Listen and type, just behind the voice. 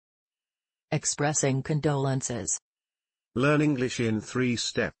Expressing condolences. Learn English in 3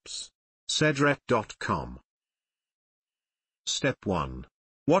 steps. Cedret.com. Step 1.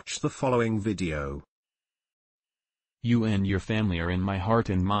 Watch the following video. You and your family are in my heart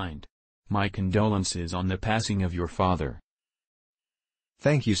and mind. My condolences on the passing of your father.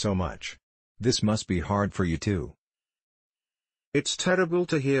 Thank you so much. This must be hard for you too. It's terrible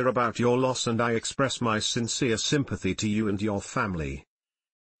to hear about your loss, and I express my sincere sympathy to you and your family.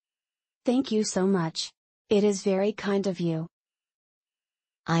 Thank you so much. It is very kind of you.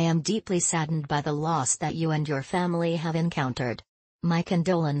 I am deeply saddened by the loss that you and your family have encountered. My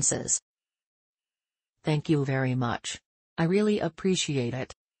condolences. Thank you very much. I really appreciate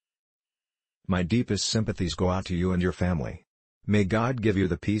it. My deepest sympathies go out to you and your family. May God give you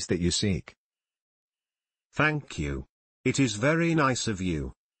the peace that you seek. Thank you. It is very nice of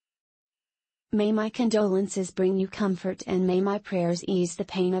you. May my condolences bring you comfort, and may my prayers ease the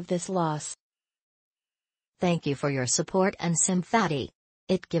pain of this loss. Thank you for your support and sympathy.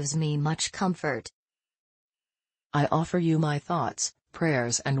 It gives me much comfort. I offer you my thoughts,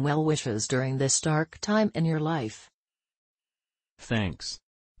 prayers and well wishes during this dark time in your life. Thanks.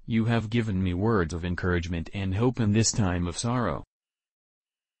 You have given me words of encouragement and hope in this time of sorrow.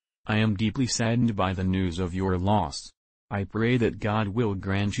 I am deeply saddened by the news of your loss. I pray that God will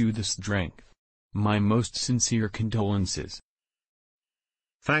grant you the strength. My most sincere condolences.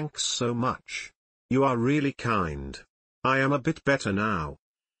 Thanks so much. You are really kind. I am a bit better now.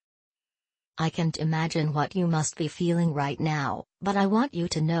 I can't imagine what you must be feeling right now, but I want you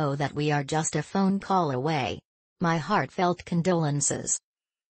to know that we are just a phone call away. My heartfelt condolences.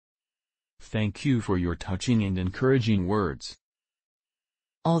 Thank you for your touching and encouraging words.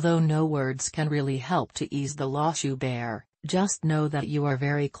 Although no words can really help to ease the loss you bear, just know that you are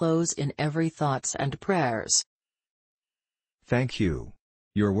very close in every thoughts and prayers. Thank you.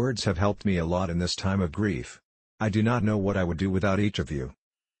 Your words have helped me a lot in this time of grief. I do not know what I would do without each of you.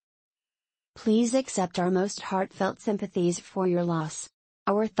 Please accept our most heartfelt sympathies for your loss.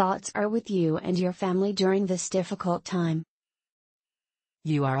 Our thoughts are with you and your family during this difficult time.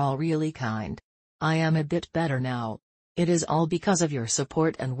 You are all really kind. I am a bit better now. It is all because of your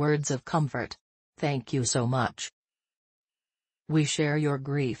support and words of comfort. Thank you so much. We share your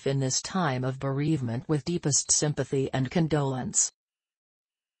grief in this time of bereavement with deepest sympathy and condolence.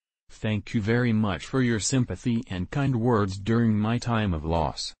 Thank you very much for your sympathy and kind words during my time of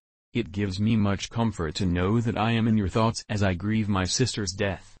loss. It gives me much comfort to know that I am in your thoughts as I grieve my sister's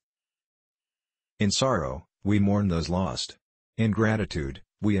death. In sorrow, we mourn those lost. In gratitude,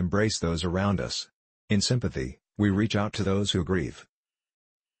 we embrace those around us. In sympathy, we reach out to those who grieve.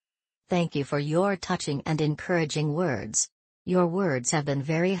 Thank you for your touching and encouraging words. Your words have been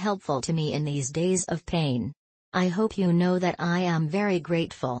very helpful to me in these days of pain. I hope you know that I am very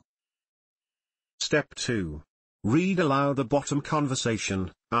grateful. Step 2. Read aloud the bottom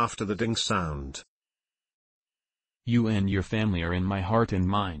conversation, after the ding sound. You and your family are in my heart and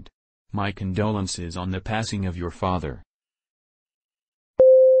mind. My condolences on the passing of your father.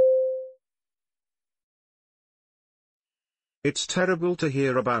 It's terrible to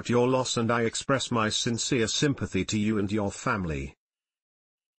hear about your loss, and I express my sincere sympathy to you and your family.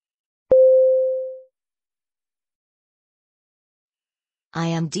 I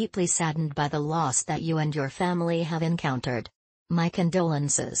am deeply saddened by the loss that you and your family have encountered. My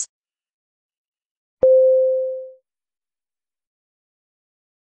condolences.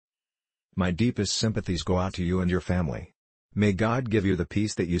 My deepest sympathies go out to you and your family. May God give you the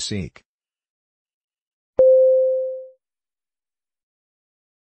peace that you seek.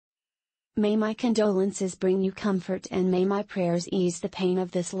 May my condolences bring you comfort, and may my prayers ease the pain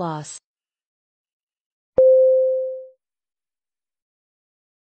of this loss.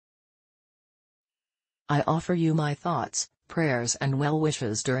 I offer you my thoughts, prayers and well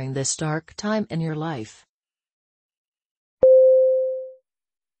wishes during this dark time in your life.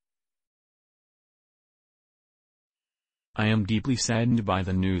 I am deeply saddened by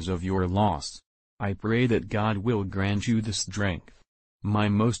the news of your loss. I pray that God will grant you the strength. My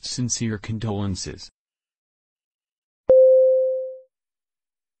most sincere condolences.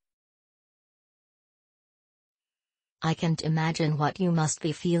 I can't imagine what you must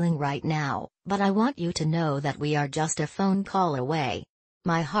be feeling right now, but I want you to know that we are just a phone call away.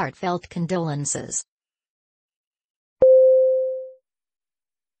 My heartfelt condolences.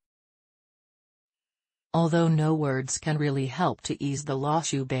 Although no words can really help to ease the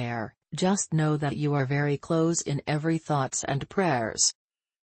loss you bear, just know that you are very close in every thoughts and prayers.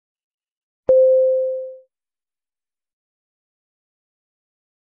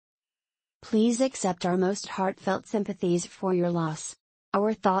 Please accept our most heartfelt sympathies for your loss.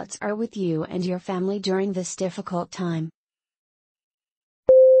 Our thoughts are with you and your family during this difficult time.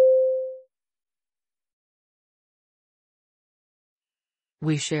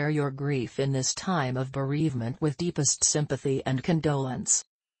 We share your grief in this time of bereavement with deepest sympathy and condolence.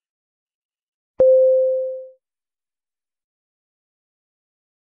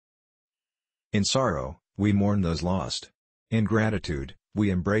 In sorrow, we mourn those lost. In gratitude, we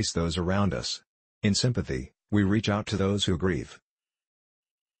embrace those around us. In sympathy, we reach out to those who grieve.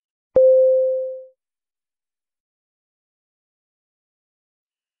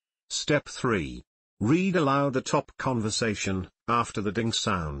 Step 3. Read aloud the top conversation, after the ding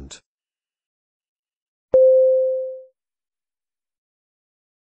sound.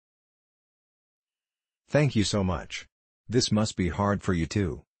 Thank you so much. This must be hard for you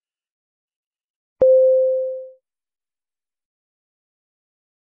too.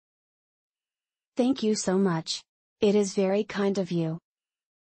 Thank you so much. It is very kind of you.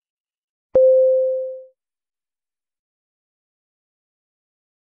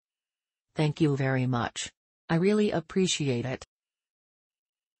 Thank you very much. I really appreciate it.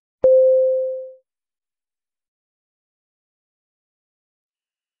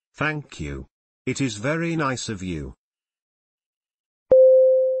 Thank you. It is very nice of you.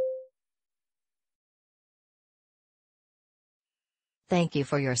 Thank you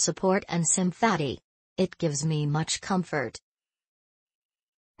for your support and sympathy. It gives me much comfort.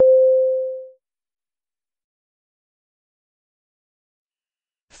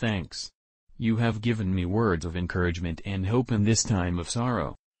 Thanks. You have given me words of encouragement and hope in this time of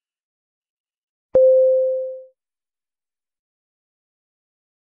sorrow.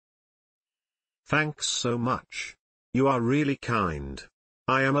 Thanks so much. You are really kind.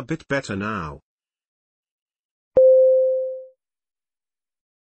 I am a bit better now.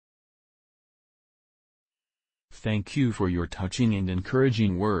 Thank you for your touching and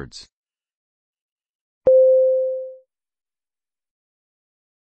encouraging words.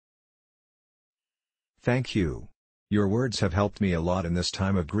 Thank you. Your words have helped me a lot in this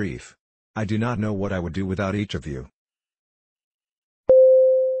time of grief. I do not know what I would do without each of you.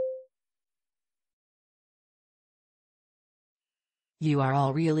 You are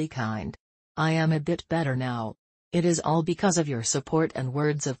all really kind. I am a bit better now. It is all because of your support and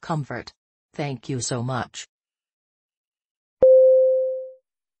words of comfort. Thank you so much.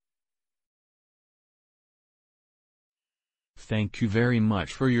 Thank you very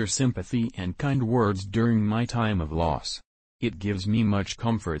much for your sympathy and kind words during my time of loss. It gives me much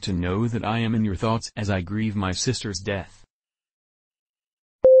comfort to know that I am in your thoughts as I grieve my sister's death.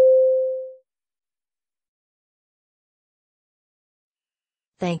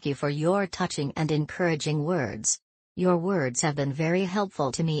 Thank you for your touching and encouraging words. Your words have been very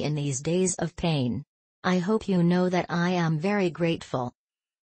helpful to me in these days of pain. I hope you know that I am very grateful.